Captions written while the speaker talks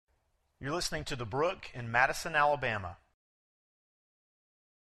You're listening to The Brook in Madison, Alabama.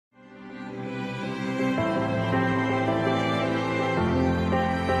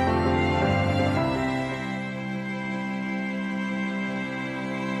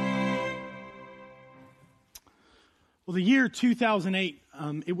 Well, the year 2008,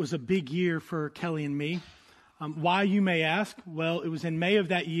 it was a big year for Kelly and me. Why, you may ask? Well, it was in May of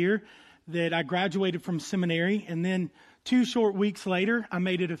that year that I graduated from seminary, and then 2 short weeks later, I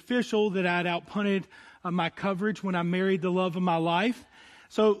made it official that I'd outpunted my coverage when I married the love of my life.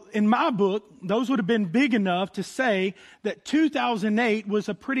 So in my book, those would have been big enough to say that 2008 was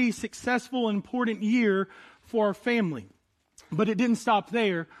a pretty successful and important year for our family. But it didn't stop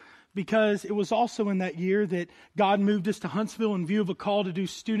there, because it was also in that year that God moved us to Huntsville in view of a call to do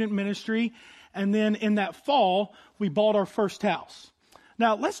student ministry. And then in that fall, we bought our first house.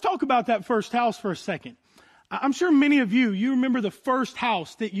 Now, let's talk about that first house for a second. I'm sure many of you remember the first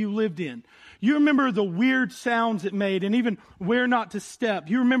house that you lived in. You remember the weird sounds it made and even where not to step.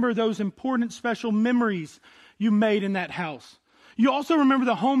 You remember those important special memories you made in that house. You also remember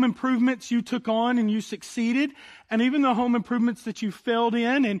the home improvements you took on and you succeeded, and even the home improvements that you failed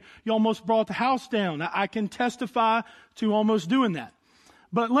in and you almost brought the house down. I can testify to almost doing that.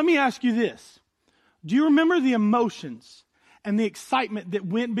 But let me ask you this. Do you remember the emotions and the excitement that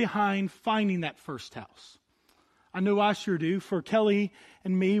went behind finding that first house? I know I sure do. For Kelly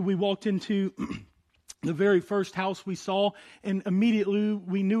and me, we walked into the very first house we saw, and immediately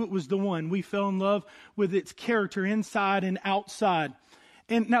we knew it was the one. We fell in love with its character inside and outside.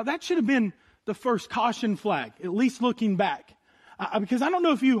 And now that should have been the first caution flag, at least looking back. Because I don't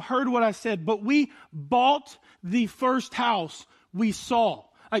know if you heard what I said, but we bought the first house we saw.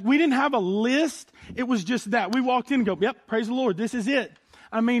 Like, we didn't have a list. It was just that. We walked in and go, yep, praise the Lord, this is it.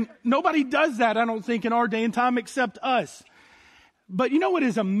 I mean, nobody does that, I don't think, in our day and time except us. But you know what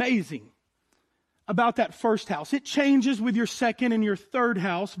is amazing about that first house? It changes with your second and your third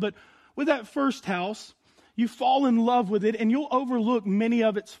house, but with that first house, you fall in love with it and you'll overlook many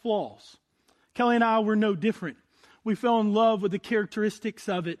of its flaws. Kelly and I were no different. We fell in love with the characteristics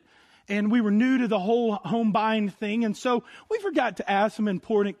of it, and we were new to the whole home buying thing, and so we forgot to ask some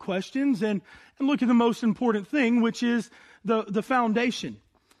important questions and look at the most important thing, which is the foundation.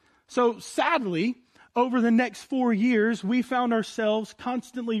 So sadly, over the next 4 years, we found ourselves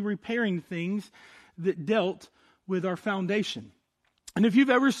constantly repairing things that dealt with our foundation. And if you've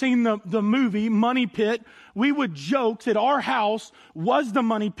ever seen the movie Money Pit, we would joke that our house was the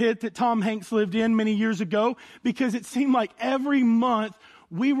money pit that Tom Hanks lived in many years ago, because it seemed like every month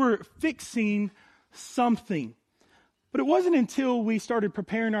we were fixing something. But it wasn't until we started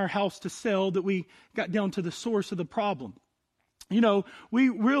preparing our house to sell that we got down to the source of the problem. You know, we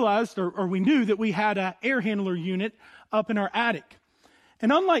realized or we knew that we had an air handler unit up in our attic.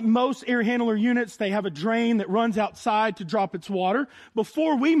 And unlike most air handler units, they have a drain that runs outside to drop its water.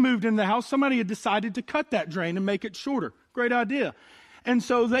 Before we moved into the house, somebody had decided to cut that drain and make it shorter. Great idea. And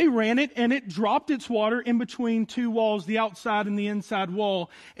so they ran it, and it dropped its water in between 2 walls, the outside and the inside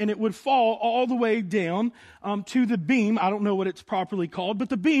wall. And it would fall all the way down to the beam. I don't know what it's properly called, but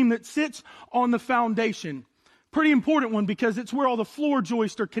the beam that sits on the foundation. Pretty important one, because it's where all the floor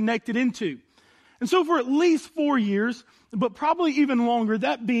joists are connected into. And so for at least 4 years, but probably even longer,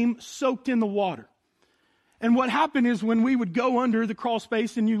 that beam soaked in the water. And what happened is, when we would go under the crawl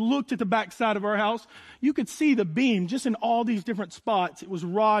space and you looked at the back side of our house, you could see the beam just in all these different spots. It was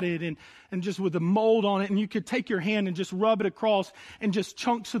rotted and just with the mold on it, and you could take your hand and just rub it across, and just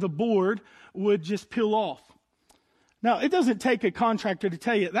chunks of the board would just peel off. Now, it doesn't take a contractor to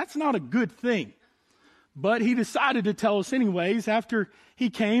tell you that's not a good thing. But he decided to tell us anyways after he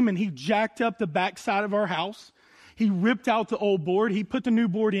came and he jacked up the back side of our house. He ripped out the old board. He put the new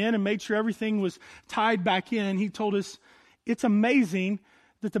board in and made sure everything was tied back in. He told us, it's amazing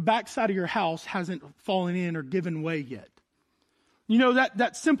that the back side of your house hasn't fallen in or given way yet. You know,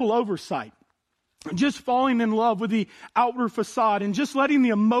 that simple oversight, just falling in love with the outer facade and just letting the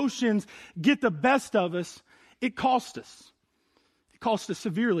emotions get the best of us, it cost us. It cost us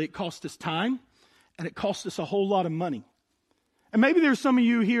severely. It cost us time. And it cost us a whole lot of money. And maybe there's some of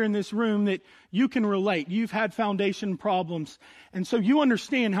you here in this room that you can relate. You've had foundation problems, and so you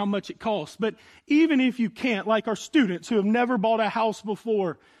understand how much it costs. But even if you can't, like our students who have never bought a house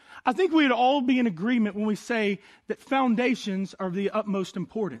before, I think we'd all be in agreement when we say that foundations are of the utmost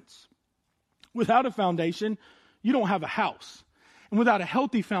importance. Without a foundation, you don't have a house. And without a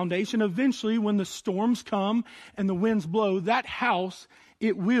healthy foundation, eventually when the storms come and the winds blow, that house,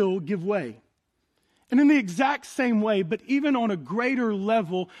 it will give way. And in the exact same way, but even on a greater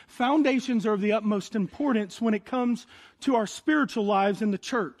level, foundations are of the utmost importance when it comes to our spiritual lives in the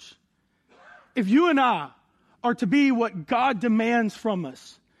church. If you and I are to be what God demands from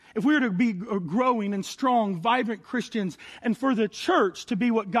us, if we are to be growing and strong, vibrant Christians, and for the church to be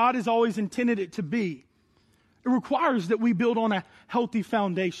what God has always intended it to be, it requires that we build on a healthy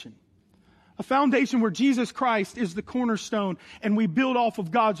foundation. A foundation where Jesus Christ is the cornerstone and we build off of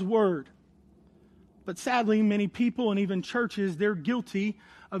God's word. But sadly, many people and even churches, they're guilty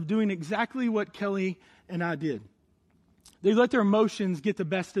of doing exactly what Kelly and I did. They let their emotions get the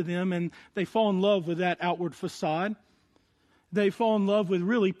best of them and they fall in love with that outward facade. They fall in love with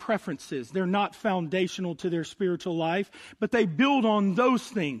really preferences. They're not foundational to their spiritual life, but they build on those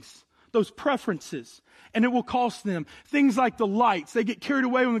things, those preferences, and it will cost them. Things like the lights. They get carried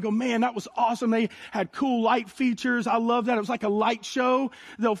away when they go, man, that was awesome. They had cool light features. I love that. It was like a light show.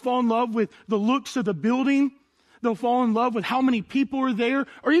 They'll fall in love with the looks of the building. They'll fall in love with how many people are there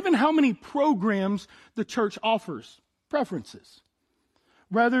or even how many programs the church offers. Preferences.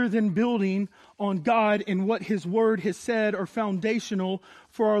 Rather than building on God and what His Word has said are foundational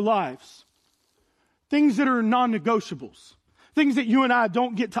for our lives. Things that are non-negotiables. Things that you and I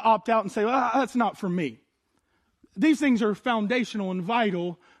don't get to opt out and say, well, that's not for me. These things are foundational and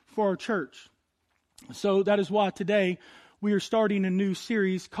vital for our church. So that is why today we are starting a new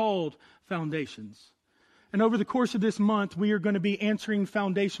series called Foundations. And over the course of this month, we are going to be answering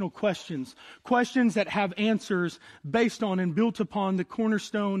foundational questions. Questions that have answers based on and built upon the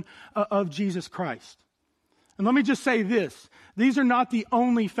cornerstone of Jesus Christ. And let me just say this. These are not the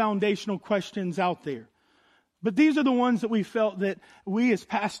only foundational questions out there. But these are the ones that we felt that we as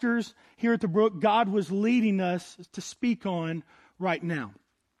pastors here at the Brook, God was leading us to speak on right now.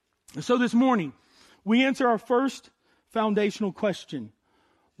 And so this morning, we answer our first foundational question.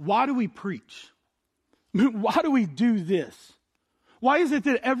 Why do we preach? Why do we do this? Why is it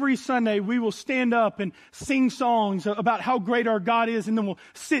that every Sunday we will stand up and sing songs about how great our God is, and then we'll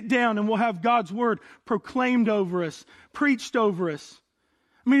sit down and we'll have God's word proclaimed over us, preached over us?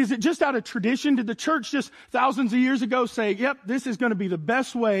 I mean, is it just out of tradition? Did the church just thousands of years ago say, yep, this is going to be the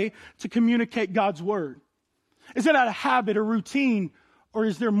best way to communicate God's word? Is it out of habit or routine, or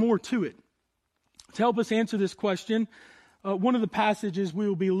is there more to it? To help us answer this question, one of the passages we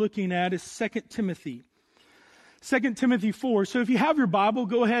will be looking at is 2 Timothy. 2 Timothy 4. So if you have your Bible,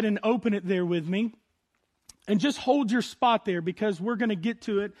 go ahead and open it there with me. And just hold your spot there because we're going to get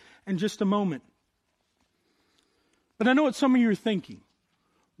to it in just a moment. But I know what some of you are thinking.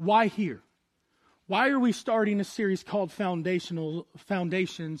 Why here? Why are we starting a series called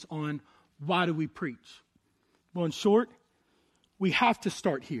Foundations on why do we preach? Well, in short, we have to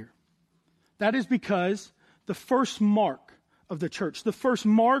start here. That is because the first mark of the church, the first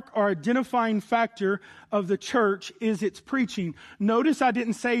mark or identifying factor of the church is its preaching. Notice I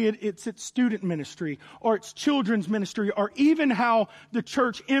didn't say it's its student ministry or its children's ministry or even how the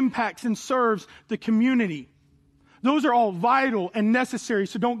church impacts and serves the community. Those are all vital and necessary,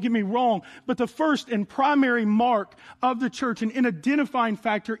 so don't get me wrong. But the first and primary mark of the church and an identifying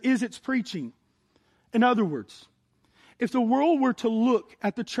factor is its preaching. In other words, if the world were to look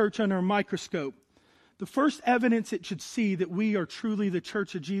at the church under a microscope, the first evidence it should see that we are truly the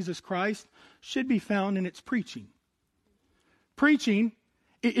church of Jesus Christ should be found in its preaching. Preaching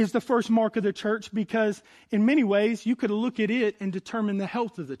is the first mark of the church because in many ways you could look at it and determine the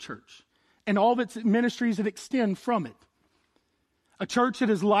health of the church and all of its ministries that extend from it. A church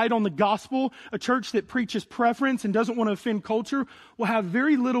that is light on the gospel, a church that preaches preference and doesn't want to offend culture will have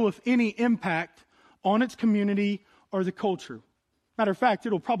very little, if any, impact on its community or the culture. Matter of fact,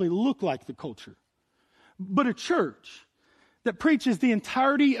 it'll probably look like the culture. But a church that preaches the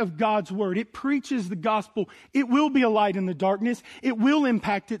entirety of God's word, it preaches the gospel, it will be a light in the darkness, it will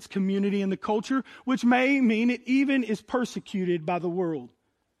impact its community and the culture, which may mean it even is persecuted by the world.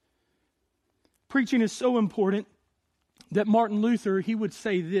 Preaching is so important that Martin Luther, he would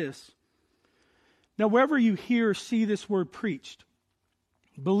say this. Now, wherever you hear or see this word preached,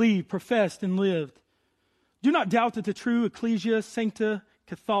 believed, professed, and lived, do not doubt that the true Ecclesia Sancta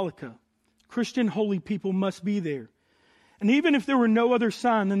Catholica, Christian holy people, must be there. And even if there were no other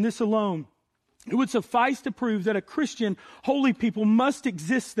sign than this alone, it would suffice to prove that a Christian holy people must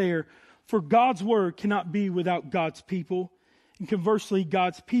exist there, for God's word cannot be without God's people. And conversely,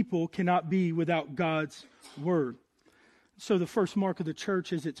 God's people cannot be without God's word. So the first mark of the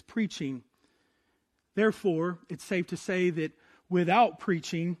church is its preaching. Therefore, it's safe to say that without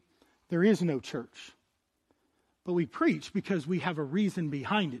preaching, there is no church. But we preach because we have a reason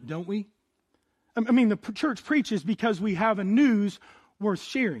behind it, don't we? I mean, the church preaches because we have a news worth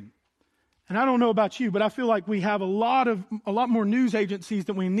sharing. And I don't know about you, but I feel like we have a lot more news agencies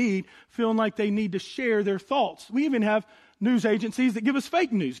than we need, feeling like they need to share their thoughts. We even have news agencies that give us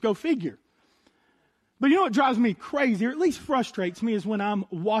fake news. Go figure. But you know what drives me crazy, or at least frustrates me, is when I'm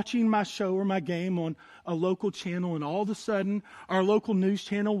watching my show or my game on a local channel, and all of a sudden our local news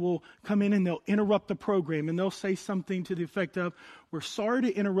channel will come in and they'll interrupt the program, and they'll say something to the effect of, "We're sorry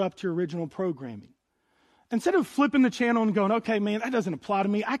to interrupt your original programming." Instead of flipping the channel and going, "Okay, man, that doesn't apply to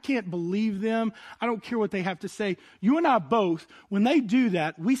me. I can't believe them. I don't care what they have to say." You and I both, when they do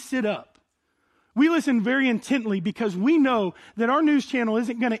that, we sit up. We listen very intently because we know that our news channel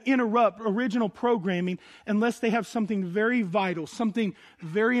isn't going to interrupt original programming unless they have something very vital, something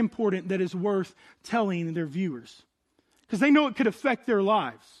very important that is worth telling their viewers. Because they know it could affect their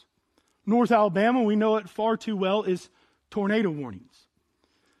lives. North Alabama, we know it far too well, is tornado warnings.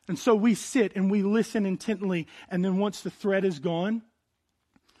 And so we sit and we listen intently, and then once the threat is gone,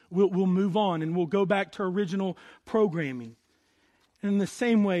 we'll move on and we'll go back to our original programming. And in the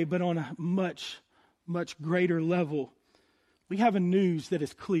same way, but on a much, much greater level, we have a news that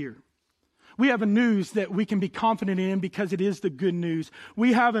is clear. We have a news that we can be confident in because it is the good news.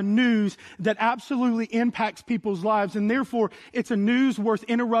 We have a news that absolutely impacts people's lives, and therefore it's a news worth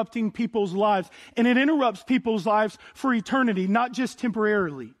interrupting people's lives. And it interrupts people's lives for eternity, not just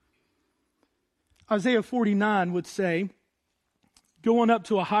temporarily. Isaiah 49 would say, "Go on up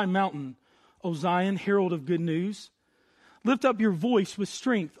to a high mountain, O Zion, herald of good news. Lift up your voice with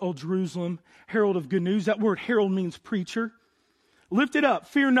strength, O Jerusalem, herald of good news." That word herald means preacher. "Lift it up,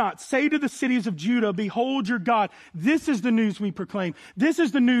 fear not. Say to the cities of Judah, behold your God." This is the news we proclaim. This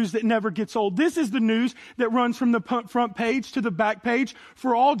is the news that never gets old. This is the news that runs from the front page to the back page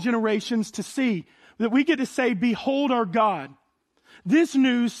for all generations to see. That we get to say, "Behold our God." This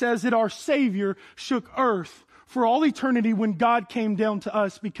news says that our Savior shook earth for all eternity when God came down to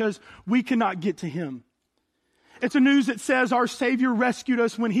us because we cannot get to Him. It's a news that says our Savior rescued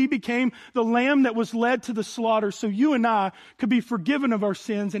us when He became the lamb that was led to the slaughter so you and I could be forgiven of our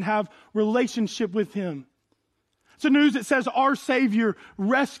sins and have relationship with Him. It's a news that says our Savior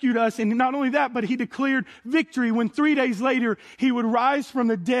rescued us, and not only that, but He declared victory when 3 days later He would rise from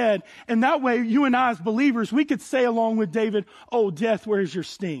the dead. And that way, you and I as believers, we could say along with David, "Oh, death, where's your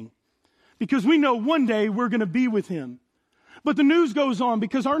sting?" Because we know one day we're going to be with Him. But the news goes on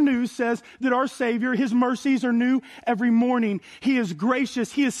because our news says that our Savior, His mercies are new every morning. He is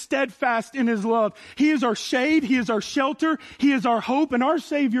gracious. He is steadfast in His love. He is our shade. He is our shelter. He is our hope. And our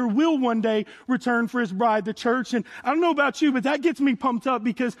Savior will one day return for His bride, the church. And I don't know about you, but that gets me pumped up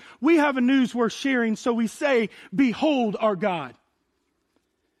because we have a news worth sharing. So we say, "Behold our God."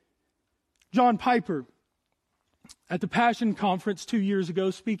 John Piper, at the Passion Conference 2 years ago,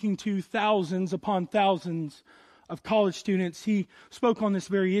 speaking to thousands upon thousands of college students, he spoke on this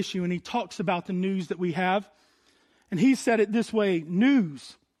very issue, and he talks about the news that we have. And he said it this way: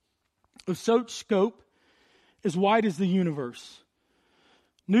 "News of such scope as wide as the universe.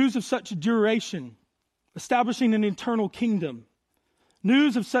 News of such duration, establishing an eternal kingdom.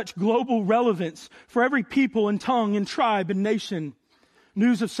 News of such global relevance for every people and tongue and tribe and nation.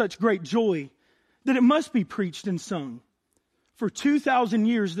 News of such great joy that it must be preached and sung. For 2,000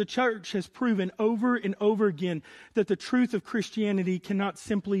 years, the church has proven over and over again that the truth of Christianity cannot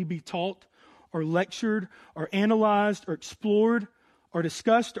simply be taught or lectured or analyzed or explored or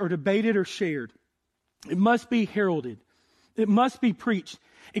discussed or debated or shared. It must be heralded. It must be preached.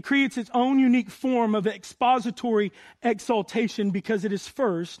 It creates its own unique form of expository exaltation because it is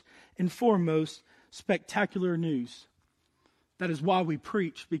first and foremost spectacular news. That is why we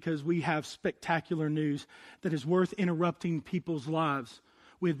preach, because we have spectacular news that is worth interrupting people's lives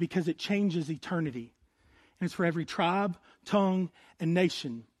with, because it changes eternity. And it's for every tribe, tongue, and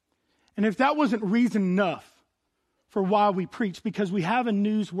nation. And if that wasn't reason enough for why we preach, because we have a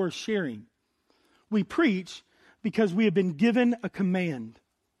news worth sharing, we preach because we have been given a command.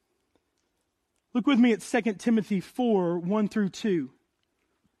 Look with me at 2 Timothy 4, 1 through 2.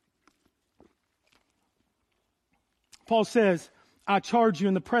 Paul says, "I charge you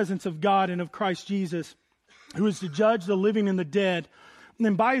in the presence of God and of Christ Jesus, who is to judge the living and the dead, and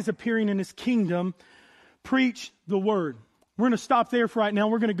then by His appearing in His kingdom, preach the word." We're going to stop there for right now.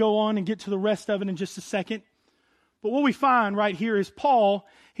 We're going to go on and get to the rest of it in just a second. But what we find right here is Paul,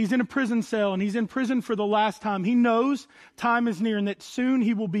 he's in a prison cell, and he's in prison for the last time. He knows time is near and that soon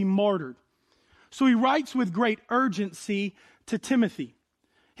he will be martyred. So he writes with great urgency to Timothy,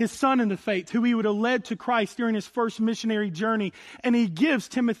 his son in the faith, who he would have led to Christ during his first missionary journey. And he gives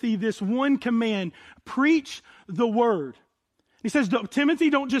Timothy this one command: preach the word. He says, "Timothy,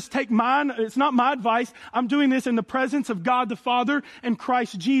 don't just take mine. It's not my advice. I'm doing this in the presence of God the Father and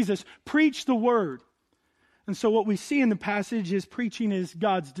Christ Jesus. Preach the word." And so what we see in the passage is preaching is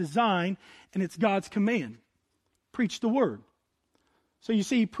God's design and it's God's command. Preach the word. So you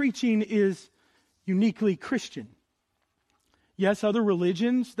see, preaching is uniquely Christian. Yes, other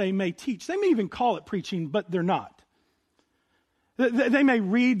religions, they may teach. They may even call it preaching, but they're not. They may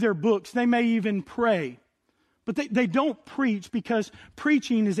read their books. They may even pray. But they don't preach because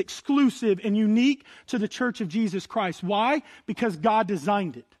preaching is exclusive and unique to the Church of Jesus Christ. Why? Because God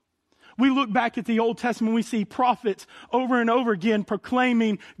designed it. We look back at the Old Testament, we see prophets over and over again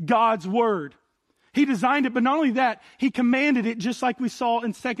proclaiming God's word. He designed it, but not only that, he commanded it, just like we saw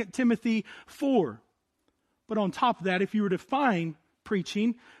in 2 Timothy 4. But on top of that, if you were to define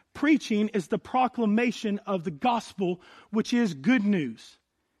preaching, preaching is the proclamation of the gospel, which is good news.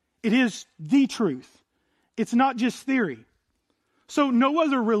 It is the truth. It's not just theory. So no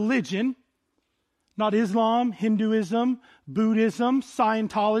other religion, not Islam, Hinduism, Buddhism,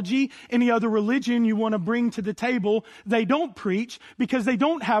 Scientology, any other religion you want to bring to the table, they don't preach because they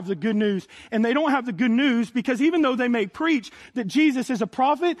don't have the good news. And they don't have the good news because even though they may preach that Jesus is a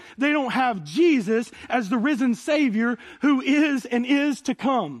prophet, they don't have Jesus as the risen Savior who is and is to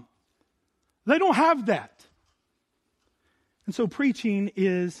come. They don't have that. And so preaching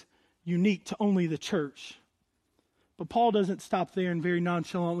is unique to only the church. But Paul doesn't stop there and very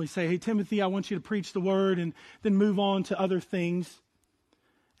nonchalantly say, hey, Timothy, I want you to preach the word and then move on to other things.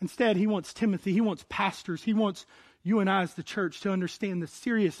 Instead, he wants Timothy, he wants pastors, he wants you and I as the church to understand the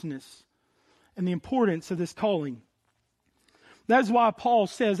seriousness and the importance of this calling. That's why Paul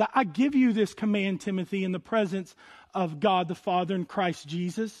says, I give you this command, Timothy, in the presence of God the Father and Christ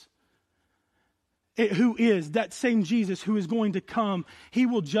Jesus. Who is that same Jesus who is going to come. He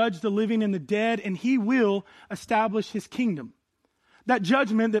will judge the living and the dead, and he will establish his kingdom. That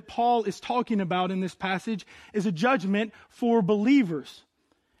judgment that Paul is talking about in this passage is a judgment for believers.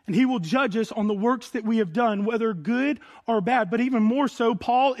 And he will judge us on the works that we have done, whether good or bad. But even more so,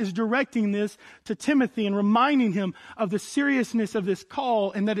 Paul is directing this to Timothy and reminding him of the seriousness of this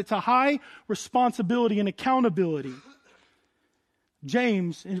call and that it's a high responsibility and accountability.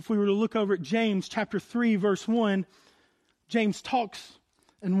 James, and if we were to look over at James chapter 3, verse 1, James talks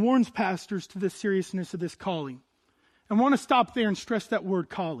and warns pastors to the seriousness of this calling. I want to stop there and stress that word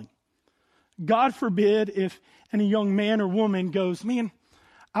calling. God forbid if any young man or woman goes, man,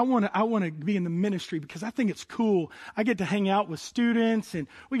 I want to be in the ministry because I think it's cool. I get to hang out with students and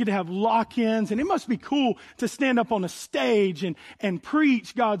we get to have lock-ins and it must be cool to stand up on a stage and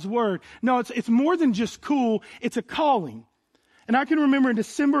preach God's word. No, it's more than just cool. It's a calling. And I can remember in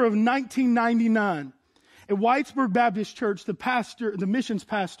December of 1999, at Whitesburg Baptist Church, the missions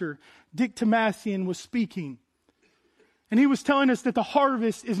pastor, Dick Tomasian, was speaking. And he was telling us that the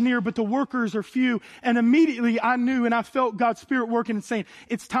harvest is near, but the workers are few. And immediately I knew and I felt God's Spirit working and saying,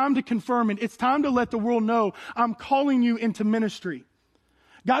 it's time to confirm it. It's time to let the world know I'm calling you into ministry.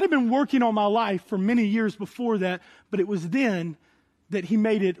 God had been working on my life for many years before that, but it was then that he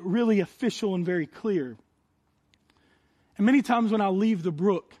made it really official and very clear. And many times when I leave the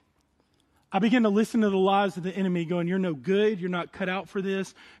brook, I begin to listen to the lies of the enemy going, you're no good, you're not cut out for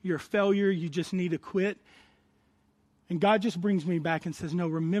this, you're a failure, you just need to quit. And God just brings me back and says, no,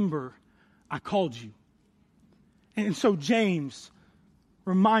 remember, I called you. And so James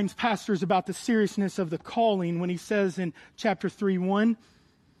reminds pastors about the seriousness of the calling when he says in chapter 3:1,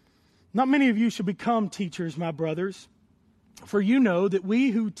 not many of you should become teachers, my brothers, for you know that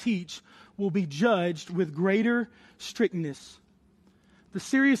we who teach will be judged with greater strictness. The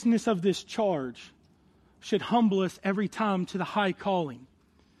seriousness of this charge should humble us every time to the high calling.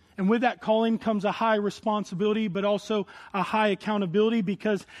 And with that calling comes a high responsibility, but also a high accountability,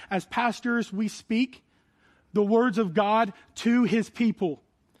 because as pastors, we speak the words of God to his people.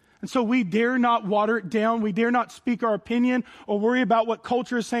 And so we dare not water it down. We dare not speak our opinion or worry about what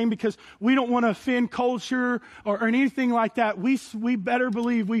culture is saying because we don't want to offend culture or anything like that. We better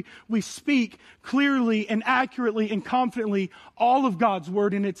believe we speak clearly and accurately and confidently all of God's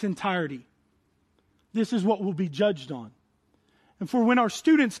word in its entirety. This is what we'll be judged on. And for when our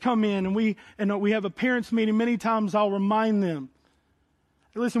students come in and we have a parents meeting, many times I'll remind them,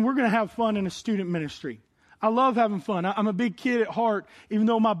 listen, we're going to have fun in a student ministry. I love having fun. I'm a big kid at heart, even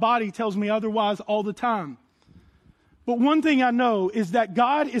though my body tells me otherwise all the time. But one thing I know is that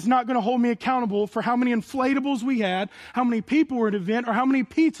God is not going to hold me accountable for how many inflatables we had, how many people were at an event, or how many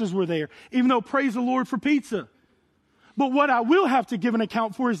pizzas were there, even though praise the Lord for pizza. But what I will have to give an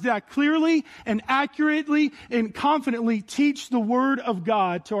account for is that I clearly and accurately and confidently teach the Word of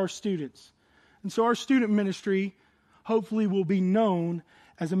God to our students. And so our student ministry hopefully will be known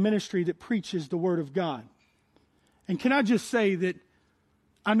as a ministry that preaches the Word of God. And can I just say that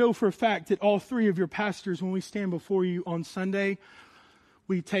I know for a fact that all three of your pastors, when we stand before you on Sunday,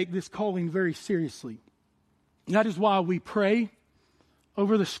 we take this calling very seriously. And that is why we pray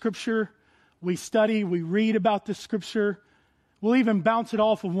over the scripture. We study, we read about the Scripture. We'll even bounce it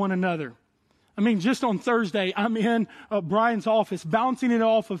off of one another. I mean, just on Thursday, I'm in Brian's office, bouncing it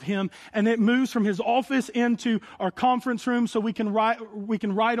off of him, and it moves from his office into our conference room so we can write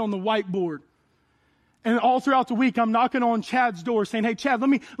on the whiteboard. And all throughout the week, I'm knocking on Chad's door saying, hey, Chad, let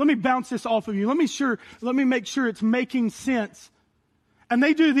me bounce this off of you. Let me make sure it's making sense. And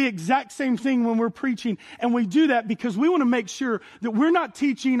they do the exact same thing when we're preaching. And we do that because we want to make sure that we're not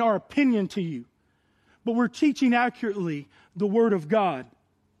teaching our opinion to you, but we're teaching accurately the Word of God.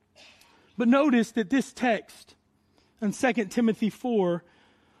 But notice that this text in 2 Timothy 4,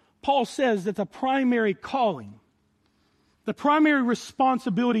 Paul says that the primary calling, the primary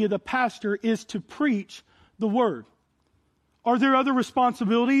responsibility of the pastor is to preach the Word. Are there other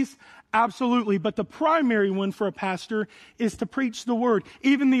responsibilities? Absolutely. But the primary one for a pastor is to preach the Word.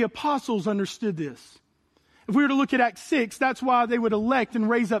 Even the apostles understood this. If we were to look at Acts 6, that's why they would elect and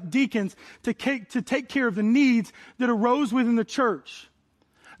raise up deacons to take care of the needs that arose within the church.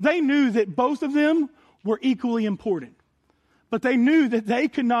 They knew that both of them were equally important, but they knew that they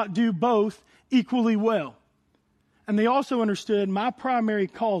could not do both equally well. And they also understood my primary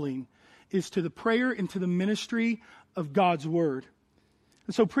calling is to the prayer and to the ministry of God's Word.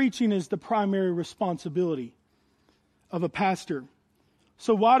 And so preaching is the primary responsibility of a pastor.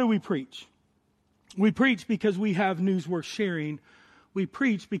 So why do we preach? We preach because we have news worth sharing. We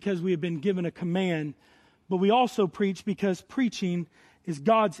preach because we have been given a command. But we also preach because preaching is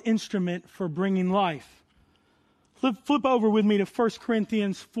God's instrument for bringing life. Flip over with me to 1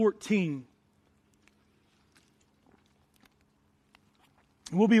 Corinthians 14.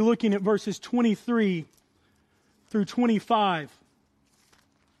 We'll be looking at verses 23 through 25.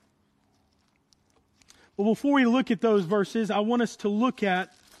 Well, before we look at those verses, I want us to look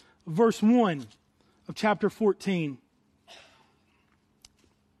at verse 1 of chapter 14.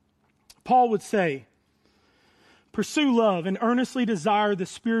 Paul would say, pursue love and earnestly desire the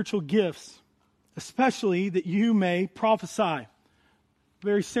spiritual gifts, especially that you may prophesy.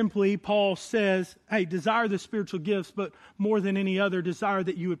 Very simply, Paul says, hey, desire the spiritual gifts, but more than any other, desire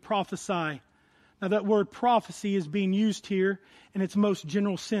that you would prophesy. Now that word prophecy is being used here in its most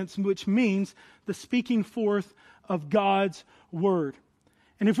general sense, which means the speaking forth of God's Word.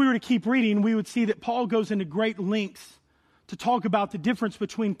 And if we were to keep reading, we would see that Paul goes into great lengths to talk about the difference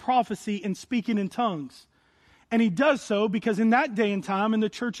between prophecy and speaking in tongues. And he does so because in that day and time in the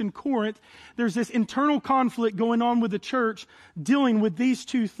church in Corinth, there's this internal conflict going on with the church dealing with these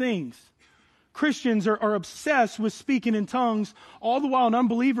two things. Christians are obsessed with speaking in tongues, all the while an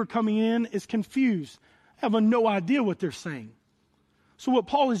unbeliever coming in is confused, having no idea what they're saying. So what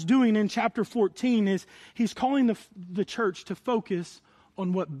Paul is doing in chapter 14 is he's calling the church to focus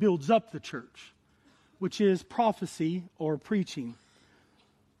on what builds up the church, which is prophecy or preaching.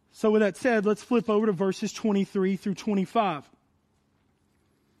 So with that said, let's flip over to verses 23 through 25.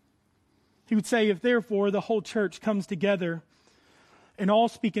 He would say, if therefore the whole church comes together and all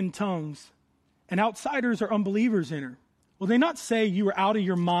speak in tongues, and outsiders or unbelievers enter, will they not say you are out of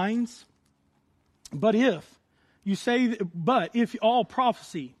your minds? But if all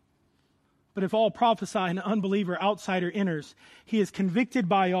prophesy, but if all prophesy and an unbeliever outsider enters, he is convicted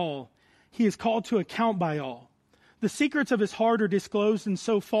by all, he is called to account by all. The secrets of his heart are disclosed, and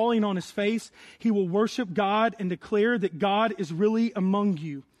so falling on his face, he will worship God and declare that God is really among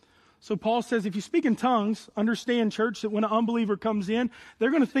you. So Paul says, if you speak in tongues, understand, church, that when an unbeliever comes in,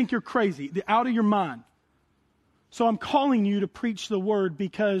 they're going to think you're crazy, they're out of your mind. So I'm calling you to preach the Word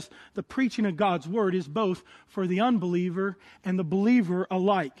because the preaching of God's Word is both for the unbeliever and the believer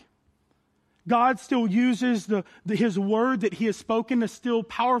alike. God still uses His Word that He has spoken to still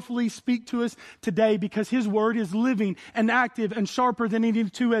powerfully speak to us today because His Word is living and active and sharper than any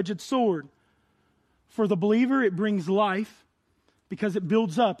two-edged sword. For the believer, it brings life because it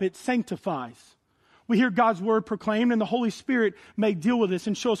builds up, it sanctifies. We hear God's Word proclaimed and the Holy Spirit may deal with us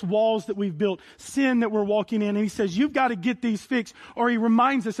and show us walls that we've built, sin that we're walking in. And He says, you've got to get these fixed, or He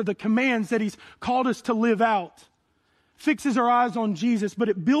reminds us of the commands that He's called us to live out. Fixes our eyes on Jesus, but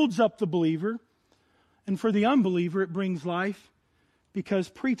it builds up the believer. And for the unbeliever, it brings life because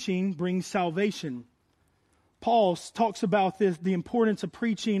preaching brings salvation. Paul talks about this, the importance of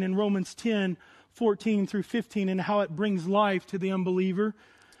preaching in Romans 10:14 through 15 and how it brings life to the unbeliever.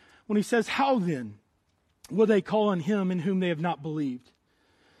 When he says, how then will they call on Him in whom they have not believed?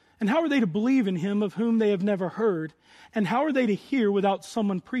 And how are they to believe in Him of whom they have never heard? And how are they to hear without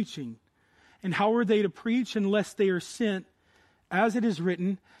someone preaching? And how are they to preach unless they are sent? As it is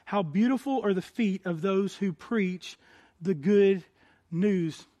written, how beautiful are the feet of those who preach the good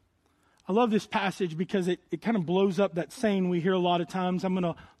news. I love this passage because it kind of blows up that saying we hear a lot of times, I'm going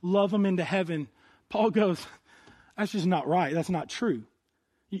to love them into heaven. Paul goes, that's just not right. That's not true.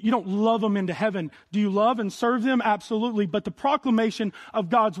 You don't love them into heaven. Do you love and serve them? Absolutely. But the proclamation of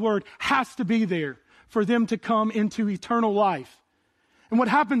God's word has to be there for them to come into eternal life. And what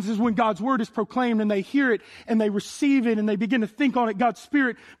happens is when God's word is proclaimed and they hear it and they receive it and they begin to think on it, God's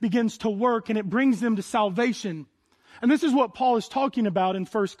Spirit begins to work and it brings them to salvation. And this is what Paul is talking about in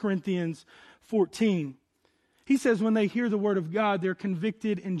 1 Corinthians 14. He says when they hear the word of God, they're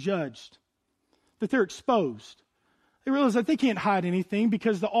convicted and judged, that they're exposed. They realize that they can't hide anything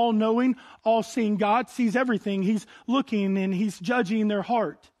because the all-knowing, all-seeing God sees everything. He's looking and He's judging their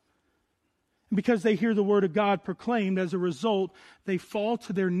heart. And because they hear the word of God proclaimed, as a result, they fall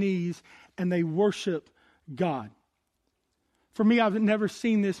to their knees and they worship God. For me, I've never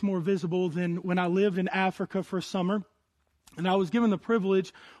seen this more visible than when I lived in Africa for a summer. And I was given the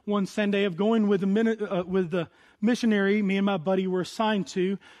privilege one Sunday of going with the missionary me and my buddy were assigned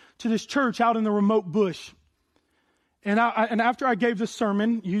to this church out in the remote bush. And after I gave the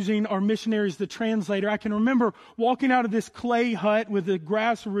sermon, using our missionary as the translator, I can remember walking out of this clay hut with a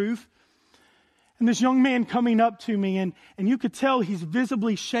grass roof, and this young man coming up to me, and you could tell he's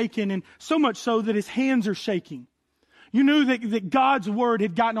visibly shaken, and so much so that his hands are shaking. You knew that God's word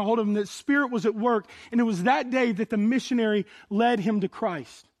had gotten a hold of him, that Spirit was at work, and it was that day that the missionary led him to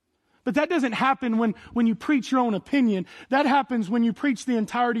Christ. But that doesn't happen when you preach your own opinion. That happens when you preach the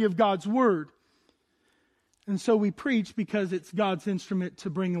entirety of God's word. And so we preach because it's God's instrument to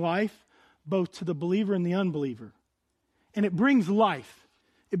bring life, both to the believer and the unbeliever. And it brings life.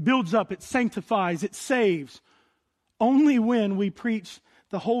 It builds up, it sanctifies, it saves. Only when we preach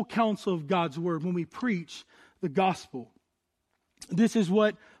the whole counsel of God's word, when we preach the gospel. This is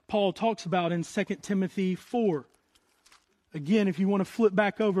what Paul talks about in 2 Timothy 4. Again, if you want to flip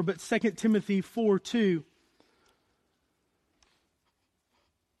back over, but 2 Timothy 4:2.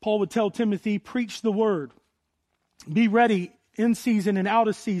 Paul would tell Timothy, preach the word. Be ready in season and out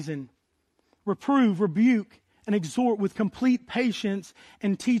of season. Reprove, rebuke, and exhort with complete patience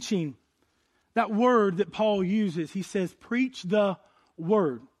and teaching. That word that Paul uses, he says, preach the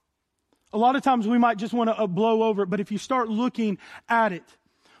word. A lot of times we might just want to blow over it, but if you start looking at it,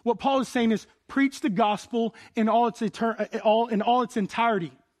 what Paul is saying is preach the gospel in all its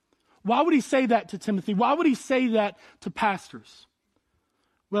entirety. Why would he say that to Timothy? Why would he say that to pastors?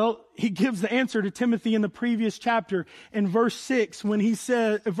 Well, he gives the answer to Timothy in the previous chapter in verse 16 when he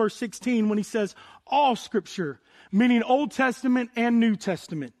says, all scripture, meaning Old Testament and New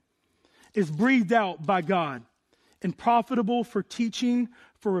Testament, is breathed out by God and profitable for teaching,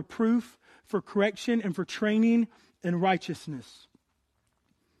 for reproof, for correction, and for training in righteousness.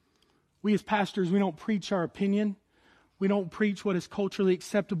 We as pastors, we don't preach our opinion. We don't preach what is culturally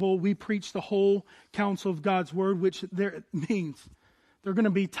acceptable. We preach the whole counsel of God's word, which means there are going to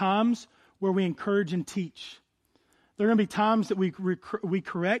be times where we encourage and teach. There are going to be times that we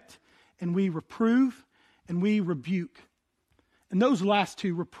correct and we reprove and we rebuke. And those last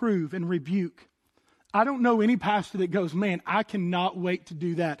two, reprove and rebuke, I don't know any pastor that goes, man, I cannot wait to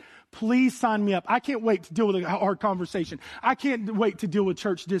do that. Please sign me up. I can't wait to deal with a hard conversation. I can't wait to deal with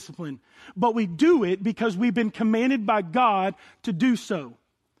church discipline. But we do it because we've been commanded by God to do so.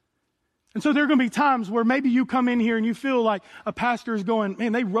 And so there are going to be times where maybe you come in here and you feel like a pastor is going,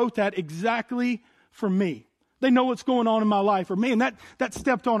 man, they wrote that exactly for me. They know what's going on in my life. Or, man, that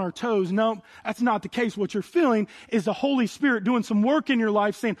stepped on our toes. No, that's not the case. What you're feeling is the Holy Spirit doing some work in your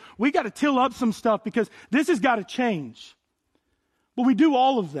life saying, we got to till up some stuff because this has got to change. But we do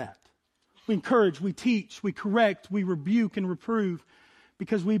all of that. We encourage, we teach, we correct, we rebuke and reprove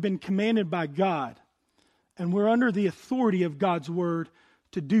because we've been commanded by God. And we're under the authority of God's word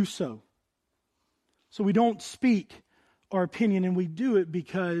to do so. So we don't speak our opinion, and we do it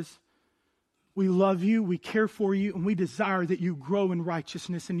because we love you, we care for you, and we desire that you grow in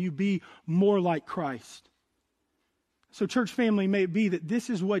righteousness and you be more like Christ. So church family, may it be that this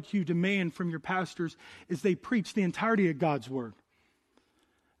is what you demand from your pastors is they preach the entirety of God's word.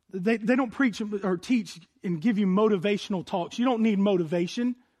 They don't preach or teach and give you motivational talks. You don't need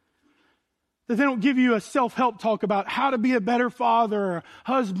motivation. That they don't give you a self-help talk about how to be a better father or a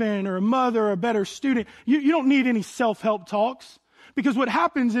husband or a mother or a better student. You don't need any self-help talks. Because what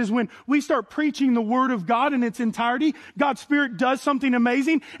happens is when we start preaching the word of God in its entirety, God's Spirit does something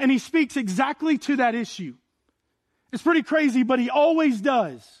amazing and He speaks exactly to that issue. It's pretty crazy, but He always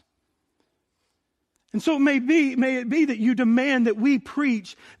does. And so may it be that you demand that we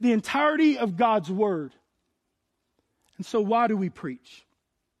preach the entirety of God's word. And so why do we preach?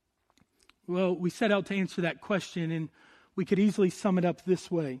 Well, we set out to answer that question, and we could easily sum it up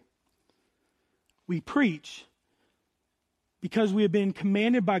this way. We preach because we have been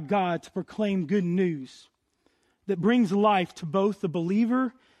commanded by God to proclaim good news that brings life to both the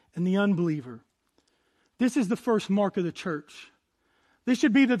believer and the unbeliever. This is the first mark of the church. This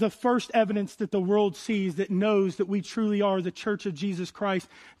should be the first evidence that the world sees, that knows that we truly are the church of Jesus Christ,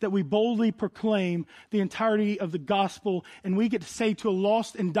 that we boldly proclaim the entirety of the gospel, and we get to say to a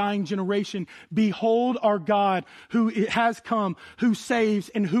lost and dying generation, behold our God who has come, who saves,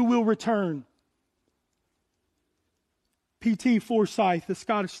 and who will return. P.T. Forsyth, the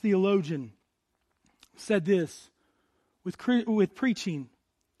Scottish theologian, said this, with preaching,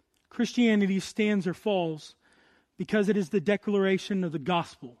 Christianity stands or falls because it is the declaration of the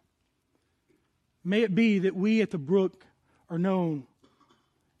gospel. May it be that we at the Brook are known,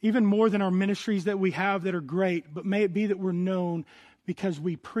 even more than our ministries that we have that are great, but may it be that we're known because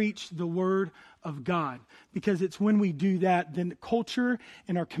we preach the word of God. Because it's when we do that, then the culture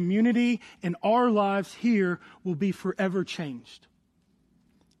and our community and our lives here will be forever changed.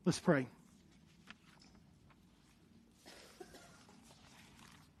 Let's pray.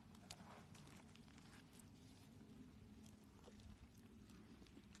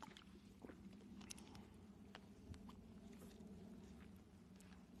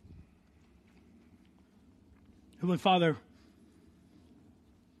 Heavenly Father,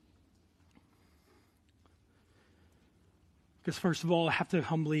 because first of all, I have to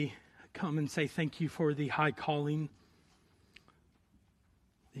humbly come and say thank you for the high calling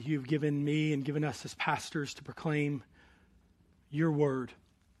that you've given me and given us as pastors to proclaim your word,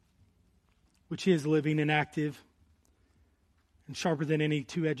 which is living and active and sharper than any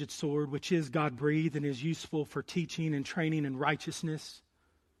two-edged sword, which is God-breathed and is useful for teaching and training in righteousness,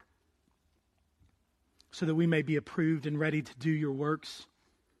 so that we may be approved and ready to do your works.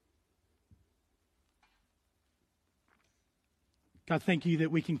 God, thank you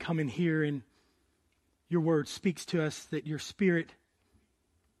that we can come in here and your word speaks to us, that your Spirit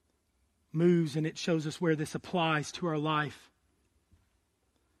moves and it shows us where this applies to our life.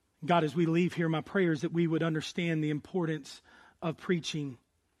 God, as we leave here, my prayer is that we would understand the importance of preaching,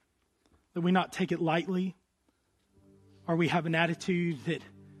 that we not take it lightly, or we have an attitude that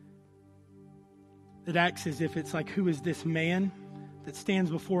acts as if it's like, who is this man that stands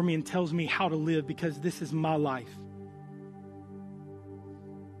before me and tells me how to live, because this is my life.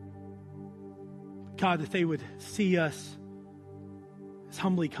 God, that they would see us as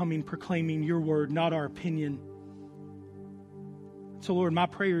humbly coming, proclaiming your word, not our opinion. So Lord, my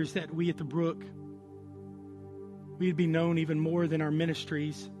prayer is that we at the Brook, we'd be known even more than our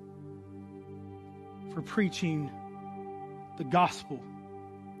ministries for preaching the gospel.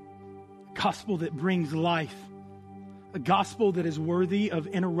 Gospel that brings life, a gospel that is worthy of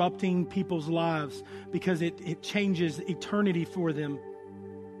interrupting people's lives because it changes eternity for them.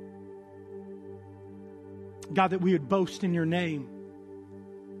 God, that we would boast in your name.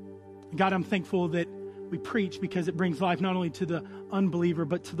 God, I'm thankful that we preach because it brings life not only to the unbeliever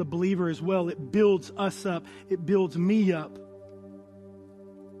but to the believer as well. It builds us up. It builds me up.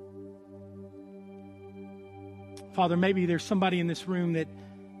 Father, maybe there's somebody in this room that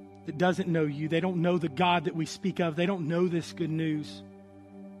doesn't know you. They don't know the God that we speak of. They don't know this good news.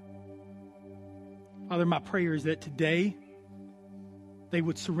 Father, my prayer is that today they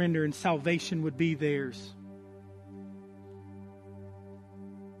would surrender and salvation would be theirs.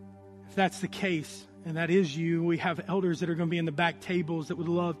 If that's the case, and that is you, we have elders that are going to be in the back tables that would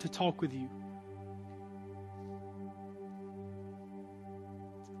love to talk with you.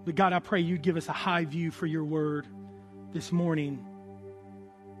 But God, I pray you'd give us a high view for your word this morning,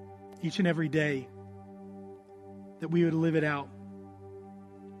 each and every day, that we would live it out.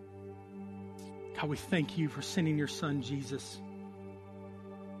 God, we thank you for sending your son, Jesus,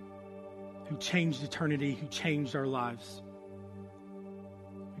 who changed eternity, who changed our lives.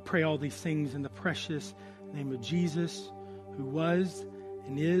 We pray all these things in the precious name of Jesus, who was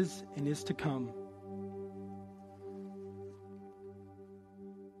and is to come.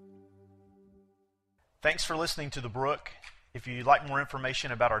 Thanks for listening to The Brook. If you'd like more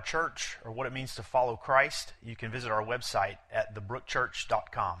information about our church or what it means to follow Christ, you can visit our website at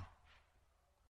thebrookchurch.com.